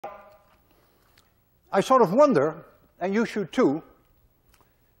I sort of wonder, and you should too,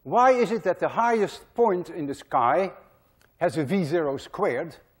 why is it that the highest point in the sky has a v0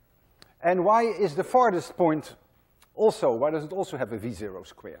 squared, and why is the farthest point also, why does it also have a v0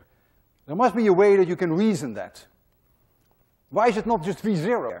 squared? There must be a way that you can reason that. Why is it not just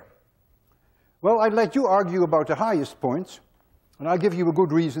v0? Well, I'd let you argue about the highest points, and I'll give you a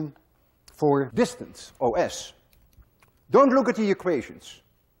good reason for distance, OS. Don't look at the equations.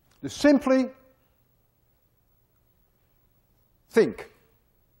 Just simply think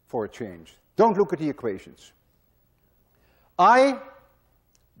for a change. Don't look at the equations. I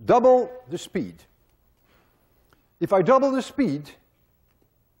double the speed. If I double the speed,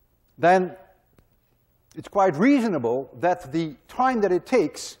 then it's quite reasonable that the time that it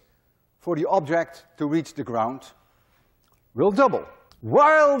takes for the object to reach the ground will double.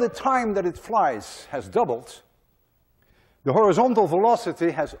 While the time that it flies has doubled, the horizontal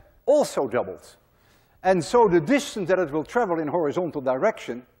velocity has also doubled. And so the distance that it will travel in horizontal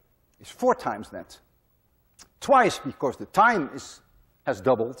direction is 4 times that. Twice because the time has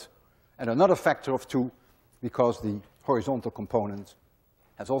doubled, and another factor of 2 because the horizontal component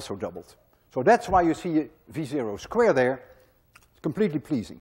has also doubled. So that's why you see a v0 square there. It's completely pleasing.